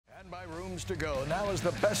Rooms to Go. Now is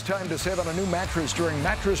the best time to save on a new mattress during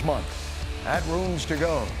Mattress Month at Rooms to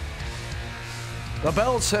Go. The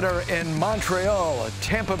Bell Center in Montreal,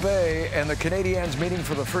 Tampa Bay, and the Canadiens meeting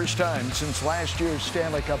for the first time since last year's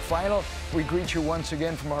Stanley Cup Final. We greet you once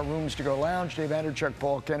again from our Rooms to Go Lounge. Dave Anderchuk,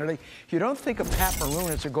 Paul Kennedy. You don't think of Pat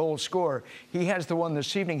Maroon as a goal scorer. He has the one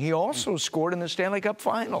this evening. He also scored in the Stanley Cup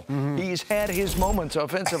Final. He's had his moments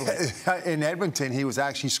offensively. In Edmonton, he was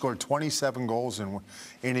actually scored 27 goals in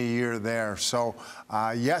a year there. So,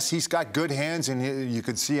 yes, he's got good hands, and you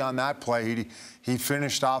could see on that play, he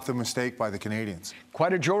finished off the mistake by the Canadiens.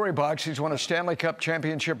 Quite a jewelry box. He's won a Stanley Cup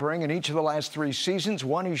championship ring in each of the last 3 seasons.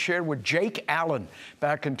 One he shared with Jake Allen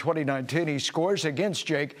back in 2019. He scores against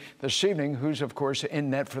Jake this evening, who's, of course, in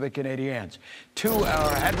net for the Canadiens. 2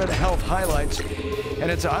 our Advent Health highlights, and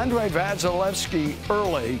it's Andrei Vasilevsky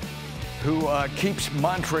early who keeps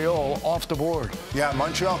Montreal off the board. Yeah,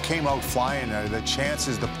 Montreal came out flying. The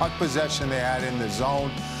chances, the puck possession they had in the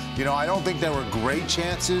zone, you know, I don't think there were great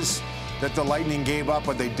chances that the Lightning gave up,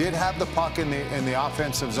 but they did have the puck in the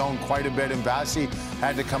offensive zone quite a bit, and Vasi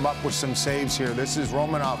had to come up with some saves here. This is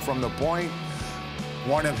Romanov from the point,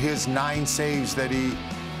 one of his 9 saves that he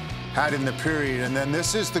had in the period, and then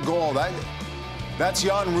this is the goal. That's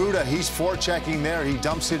Jan Ruda. He's forechecking there. He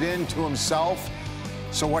dumps it in to himself.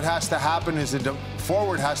 So what has to happen is the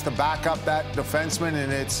forward has to back up that defenseman,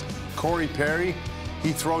 and it's Corey Perry.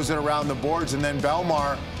 He throws it around the boards, and then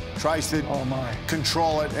Belmar tries to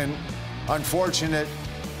control it, and unfortunate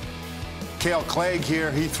Cale Clegg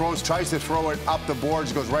here, he tries to throw it up the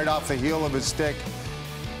boards, goes right off the heel of his stick,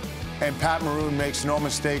 and Pat Maroon makes no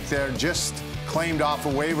mistake there, just claimed off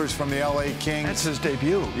of waivers from the LA Kings. That's his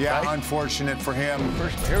debut. Yeah, right? Unfortunate for him.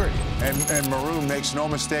 First period. And Maroon makes no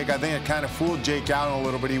mistake. I think it kind of fooled Jake Allen a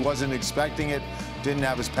little bit. He wasn't expecting it, didn't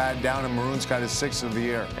have his pad down, and Maroon's got his 6th of the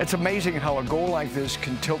year. It's amazing how a goal like this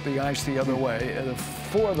can tilt the ice the other way.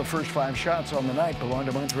 4 of the first 5 shots on the night belong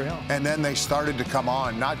to Montreal. And then they started to come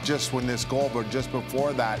on, not just when this goal, but just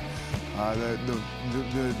before that.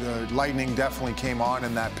 The Lightning definitely came on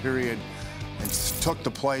in that period and took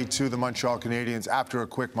the play to the Montreal Canadiens after a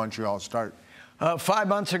quick Montreal start. 5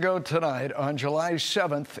 months ago tonight, on July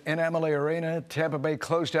 7th, in Amalie Arena, Tampa Bay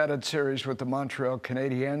closed out its series with the Montreal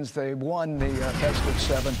Canadiens. They won the best of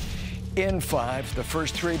 7 in 5. The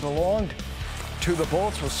first 3 belonged to the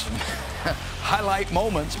Bolts with some highlight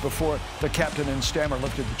moments before the captain and Stammer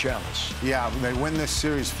lifted the chalice. Yeah, they win this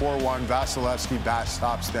series 4-1. Vasilevsky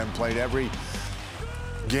backstops them, played every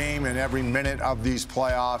game and every minute of these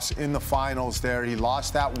playoffs in the finals there. He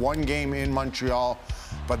lost that 1 game in Montreal,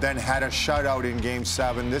 but then had a shutout in Game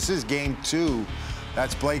 7. This is Game 2.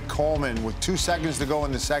 That's Blake Coleman with 2 seconds to go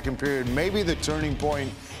in the second period. Maybe the turning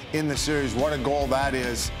point in the series. What a goal that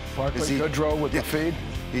is. Barclay Goodrow with the feed.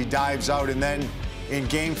 He dives out, and then in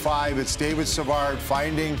Game 5, it's David Savard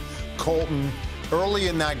finding Colton early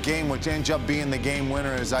in that game, which ends up being the game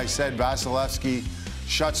winner. As I said, Vasilevsky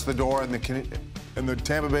shuts the door, and the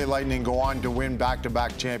Tampa Bay Lightning go on to win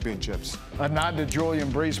back-to-back championships. A nod to Julien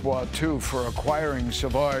Brisebois, too, for acquiring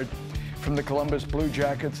Savard from the Columbus Blue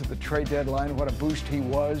Jackets at the trade deadline. What a boost he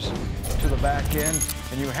was to the back end.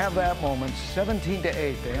 And you have that moment, 17-8.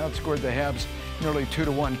 They outscored the Habs nearly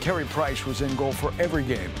 2-1. Carey Price was in goal for every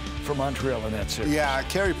game for Montreal in that series. Yeah,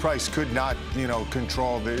 Carey Price could not,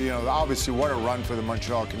 control the, obviously what a run for the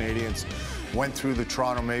Montreal Canadiens. Went through the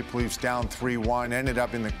Toronto Maple Leafs down 3-1, ended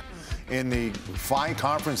up in the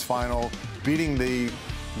conference final, beating the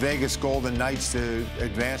Vegas Golden Knights to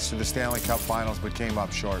advance to the Stanley Cup Finals, but came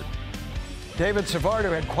up short. David Savard,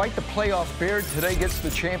 who had quite the playoff beard, today gets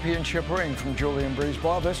the championship ring from Julien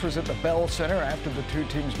Brisebois. This was at the Bell Center after the 2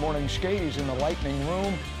 teams' morning skate. He's in the Lightning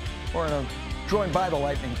room, or joined by the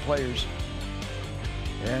Lightning players.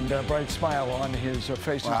 And a bright smile on his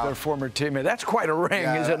face as their former teammate. That's quite a ring,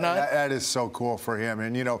 is it not? That is so cool for him.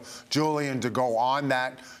 And, Julien to go on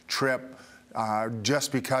that trip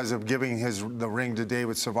just because of giving the ring to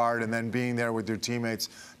David Savard and then being there with their teammates.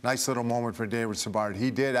 Nice little moment for David Savard.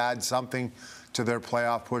 He did add something to their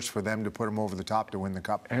playoff push for them to put him over the top to win the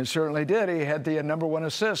Cup. And certainly did. He had the #1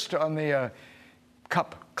 assist on the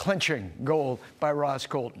Cup clinching goal by Ross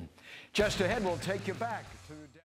Colton. Just ahead, we'll take you back.